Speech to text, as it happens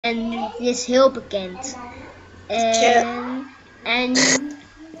En die is heel bekend.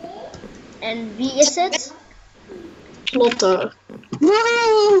 En wie is het? Plotter.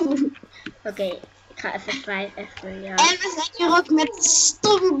 Woe! Oké, ik ga even schrijven. Ja. En we zijn hier ook met de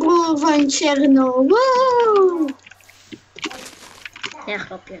stombroer van Cherno. Woe! Ja,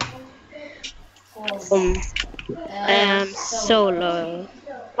 grapje. Solo.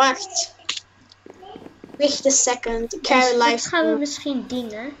 Wacht. Wait a second. Ik ga Dus live straks gaan we doen. misschien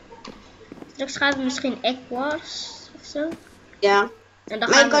dingen. Straks gaan we misschien Egg Wars of zo. Ja. En dan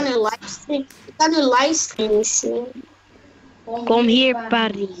Maar gaan ik kan we... nu livestream. Ik kan nu livestream zien. Kom hier,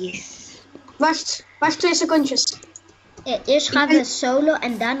 Parijs. Wacht 2 secondjes. Eerst gaan we solo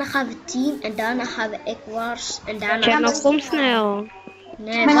en daarna gaan we team en daarna gaan we Egg Wars en daarna... Cherno, kom snel.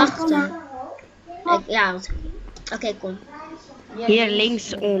 Nee, Ben wacht. ik Ja, Oké, kom. Hier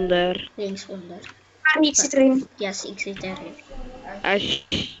linksonder. Linksonder. Ik zit erin. Ja, ik zit erin.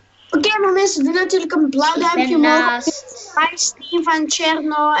 Oké, maar mensen doen natuurlijk een blauw Ik duimpje ben omhoog. naast... Livestream van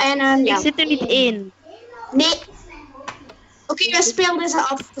Cherno en ja. Ik zit er niet in. Nee. Oké, we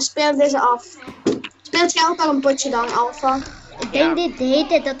spelen deze af. Speelt jij ook al een potje dan, Alpha? Ik denk de hele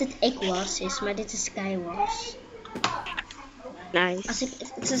tijd dat dit Egg Wars is, maar dit is Sky Wars. Nice. Als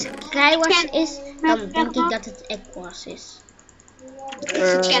het Sky Wars is, dan denk ik dat het Egg Wars is.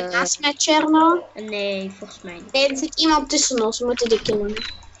 Zit jij naast met Cherno? Nee, volgens mij niet. Nee, er zit iemand tussen ons, we moeten die killen.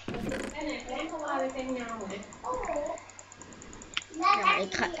 Ja,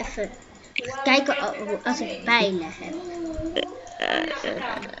 ik ga even kijken als ik pijlen heb.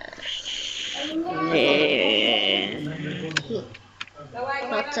 Nee. Hier.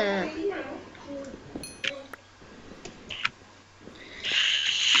 Wat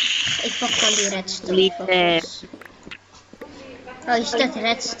ik pak dan die redstone. Liefde. Oh, je staat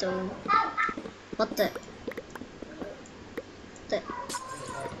redstone. Wat de...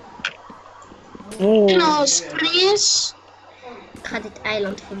 Cherno, spring eens. Ik ga dit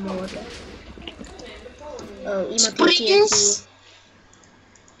eiland vermoorden. Oh, iemand heeft Spring hier... eens.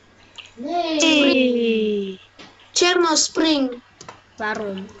 Hey. Cherno, spring.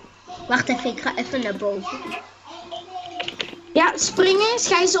 Waarom? Wacht even, ik ga even naar boven. Ja, spring eens.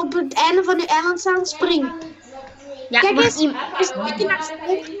 Ga eens op het einde van uw eiland staan, spring. Ja, Kijk wacht, eens. Een beetje naar voren.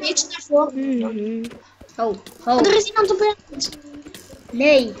 Een beetje naar voren. Er is iemand op uw eiland.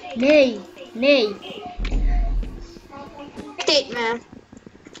 Nee. Kijk me.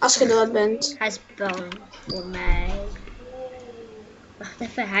 Als je dood bent. Hij is bang voor mij. Wacht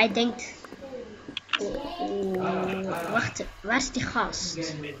even, hij denkt... Wacht, waar is die gast?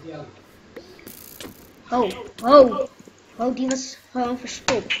 Oh, die was gewoon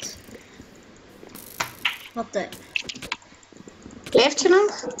verstopt. Wat de... Leeft je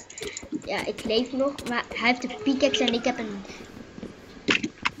nog? Ja, ik leef nog, maar hij heeft een pickaxe en ik heb een...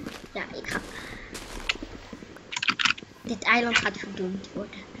 Ja, ik ga... Dit eiland gaat verdoemd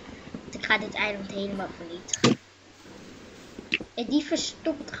worden. Want ik ga dit eiland helemaal vernietigen. En die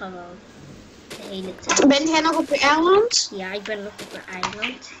verstopt gewoon. De hele tijd. Bent jij nog op je eiland? Ja, ik ben nog op een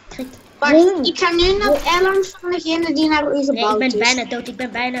eiland. Wacht, ik ga nu naar het eiland van degene die naar u Nee, gebouwd ik is. ben bijna dood, ik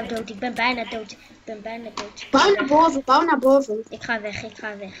ben bijna dood, ik ben bijna dood. Ik ben bijna dood. Bouw naar boven, bouw naar boven. Ik ga weg, ik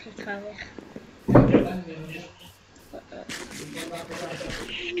ga weg, ik ga weg.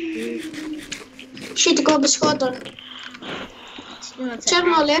 Shit, ik word beschoten. Is iemand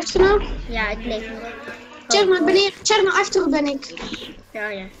Cherno, leeft je nog? Ja, ik leef nog. Cherno, ik ben hier. Cherno, achter u ben ik.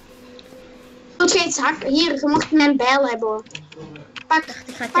 Ja. Moet je iets hakken? Hier, je mocht mijn bijl hebben. Pak.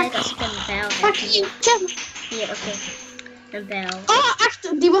 Ik ga kijken als ik een bijl Pak heb. hier, Cherno. Hier, oké. Een bijl. Oh,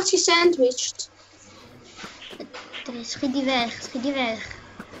 achter, die wordt gesandwiched. Schiet die weg, schiet die weg.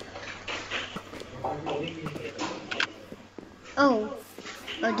 Oh,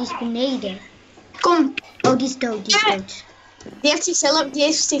 die is beneden. Kom, Oh, die is dood, die is dood. die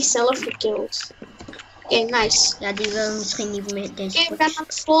heeft zichzelf gekild. Oké, nice. Ja, die wil misschien niet meer deze Oké, we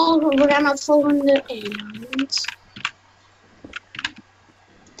gaan naar het volgende eiland.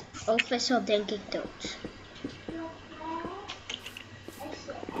 Of is al denk ik dood.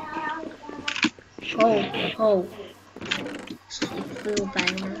 Ho. Ik voel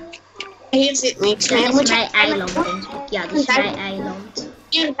bijna. Hier zit niks meer. Dit Moet is je mijn eiland, denk ik. Ja, dit is mijn eiland.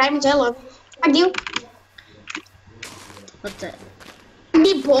 Hier, bij mezelf. Pak die, Wat de...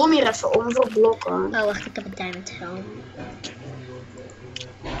 die boom hier even om voor blokken. Oh, wacht, ik heb een diamond helm.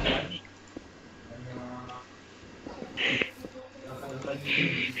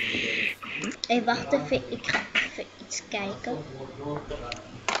 Hé, wacht even. Ik ga even iets kijken.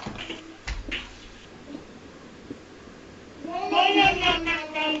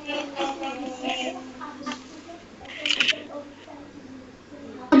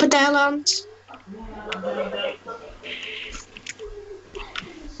 het eiland.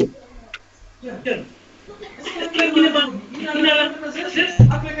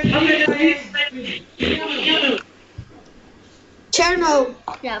 Cherno,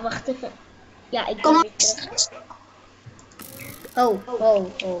 Ja, wacht even. Ja, ik kom ben op. weer terug. Oh.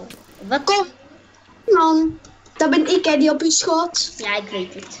 Wat? Kom, man. Dat ben ik, hè, die op je schot. Ja, ik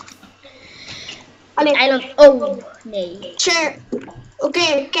weet het. Allee, Eiland. Oh, nee.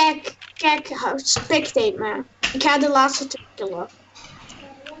 Oké, kijk, spectate me. Ik ga de laatste 2 killen.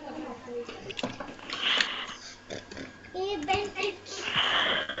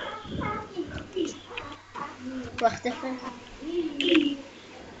 Wacht even.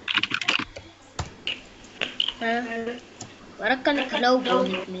 Waarom kan ik global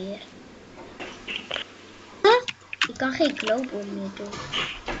niet meer? Huh? Ik kan geen global meer doen.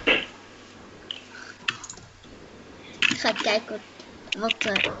 Ik ga kijken wat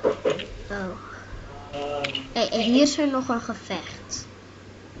oh. Hey, en hier is er nog een gevecht.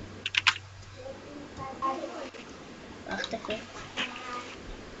 Wacht even.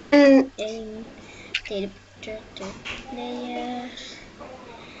 1 teleporter players.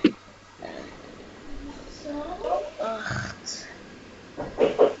 8.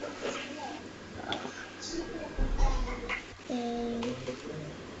 1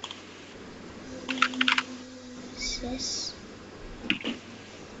 6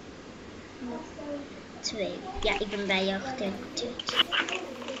 2. Ja, ik ben bij jou geteleporteerd.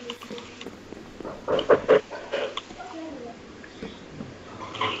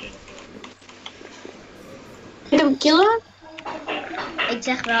 Ga je hem killen? Ik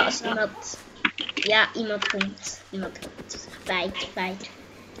zeg wel als iemand... Ja, iemand komt. Feit.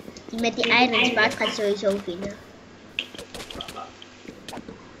 Die met die eieren spaart gaat sowieso winnen.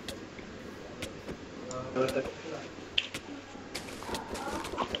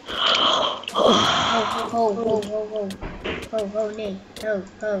 Ho, nee. Ho.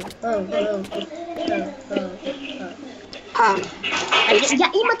 Ah,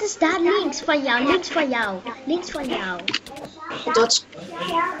 Ja, iemand is daar links van jou. dat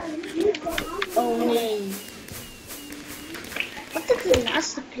Oh nee. Wat is de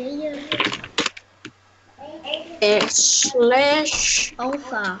laatste player? slash.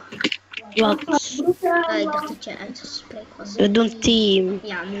 Alpha. Wat? Ik dacht dat je uitgesprek was. We doen team.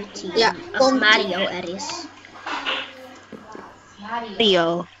 Ja, nu team. Ja, Als kom. Mario er is.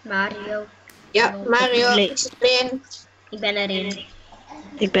 Mario. Mario. Ja, Mario, Nee. ik zit erin. Ik ben erin.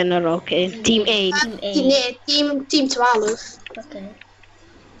 Ik ben er ook in. Team 1. Team 1. Nee, team 12. Oké.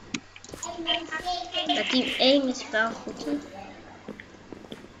 Ja, team 1 is wel goed. Hè?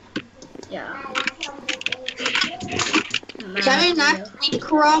 Ja. Gaan we naar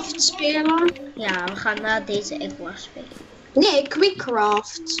Quickcraft spelen? Ja, we gaan na deze Egg Wars spelen. Nee,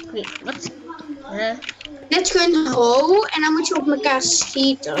 Quickcraft. Wat? Huh? Net gewoon ho en dan moet je op elkaar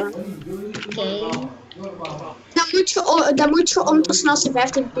schieten. Oké. Dan moet je om de snelste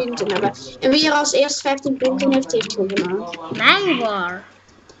 15 punten hebben. En wie er als eerst 15 punten heeft, heeft gewonnen. Mijn war.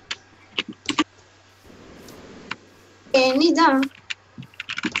 Nee, niet dan.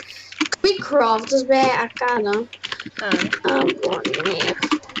 Quickcraft, dat is bij Arcade. Nee.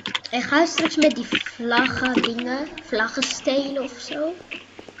 En ga je straks met die vlaggen stelen of zo?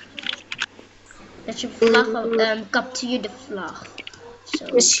 Dat je vlaggen, captuur de vlag. Zo.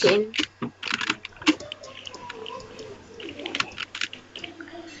 Misschien.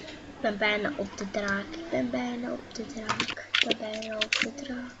 Ik ben bijna op de draak.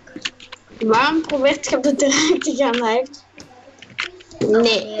 Waarom probeert je op de draak te gaan uit?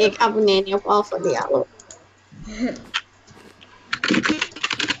 Nee, ik abonneer niet op Alpha Diallo.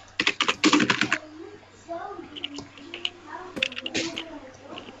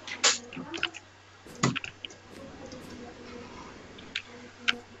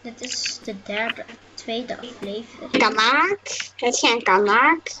 Dit is de tweede aflevering. Kanaak? Het is geen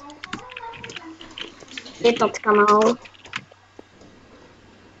kanaak. Heet dat kanaal?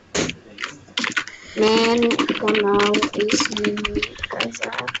 Mijn kanaal is mini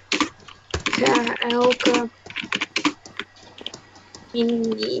kazak. Ga elke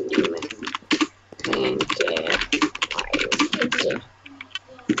minimum een keer live.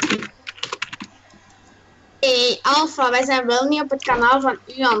 Hey Alpha, wij zijn wel niet op het kanaal van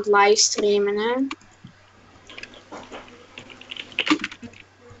u aan het livestreamen, hè?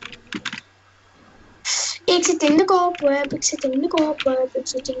 Ik zit in de koopweb, ik zit in de koopweb, ik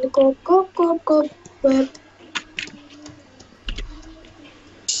zit in de koopweb. Ik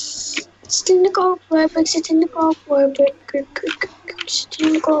zit in de koopweb, ik zit in de koopweb, ik zit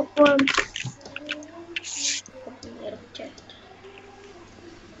in de koopweb.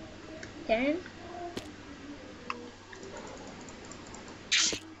 Oké.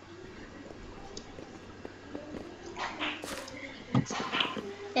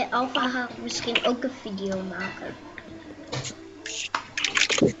 En Alpha gaat misschien ook een video maken.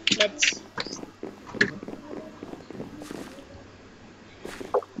 Met...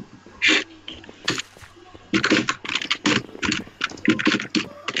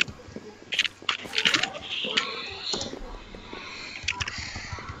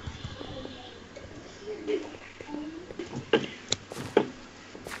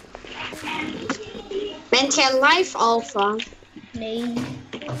 Bent jij live, Alpha? Nee,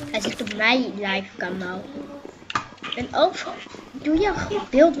 hij zit op mijn live kanaal. En Alpha, doe je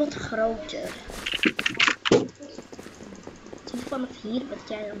beeld wat groter. Zie vanaf hier wat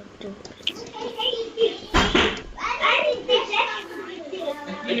jij dan doet.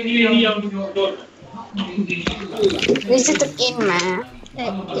 Wie zit erin, man?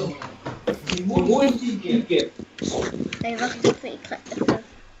 Nee, wacht even, ik ga even...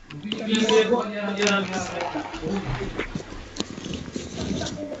 Dit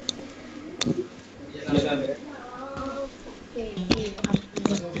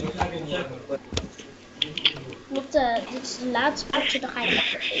is de laatste potje, dan ga je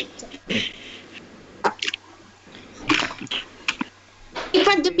lekker eten. Ik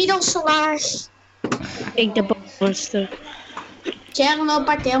ben de middelste laag. Ik de bovenste. Cherno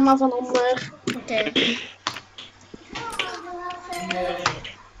pakt helemaal van onder. Oké.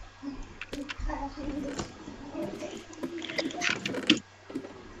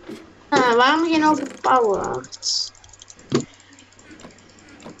 Waarom geen overpowered?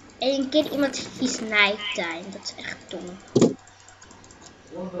 Eén keer iemand kiest nighttime, dat is echt dom.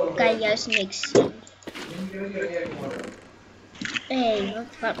 Dan kan je juist niks zien. Hé,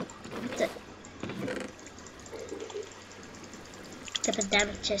 wat de... Ik heb een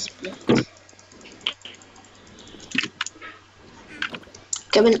diamond chestplate.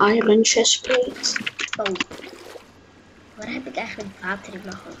 Ik heb een iron chestplate. Oh. Waar heb ik eigenlijk water in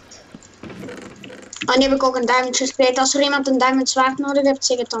mijn hand? Oh, nu heb ik ook een diamond chestplate. Als er iemand een diamond zwaard nodig heeft,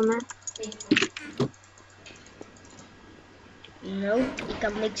 zeg het dan, hè. Nope, ik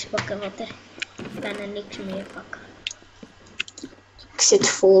kan niks pakken, want er bijna niks meer pakken. Ik zit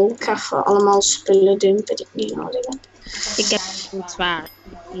vol. Ik ga even allemaal spullen dumpen die ik niet nodig heb. Ik heb een zwaar.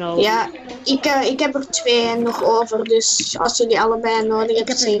 No. Ja, ik heb er 2 nog over, dus als jullie allebei nodig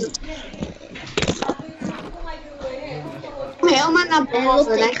hebben, zeg het. Helemaal naar boven.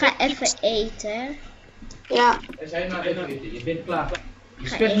 Lotte, ik ga even eten. Ja. Hij zei maar even eten, je bent klaar. Je Ik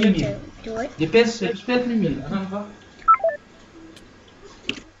ga speelt niet meer. eten. Doei. Je speelt niet meer.